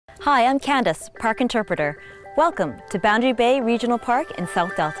Hi, I'm Candace, Park Interpreter. Welcome to Boundary Bay Regional Park in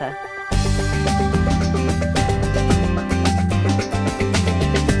South Delta.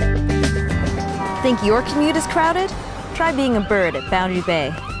 Think your commute is crowded? Try being a bird at Boundary Bay.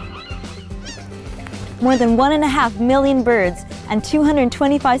 More than 1.5 million birds and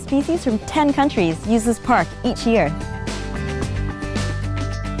 225 species from 10 countries use this park each year.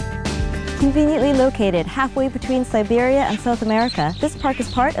 Conveniently located halfway between Siberia and South America, this park is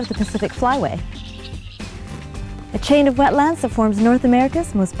part of the Pacific Flyway, a chain of wetlands that forms North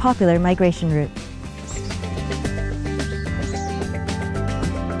America's most popular migration route.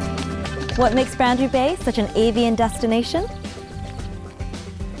 What makes Boundary Bay such an avian destination?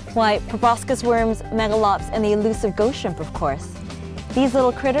 Why, proboscis worms, megalops, and the elusive ghost shrimp, of course. These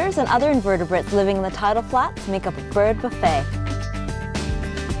little critters and other invertebrates living in the tidal flats make up a bird buffet.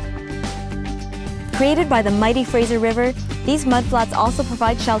 Created by the mighty Fraser River, these mudflats also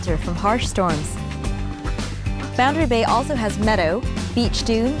provide shelter from harsh storms. Boundary Bay also has meadow, beach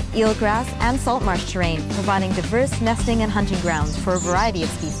dune, eelgrass, and salt marsh terrain, providing diverse nesting and hunting grounds for a variety of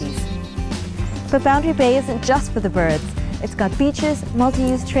species. But Boundary Bay isn't just for the birds. It's got beaches,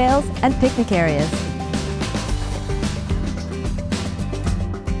 multi-use trails, and picnic areas.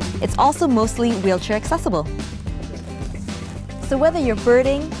 It's also mostly wheelchair accessible. So whether you're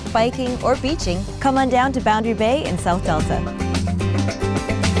birding, biking, or beaching, come on down to Boundary Bay in South Delta.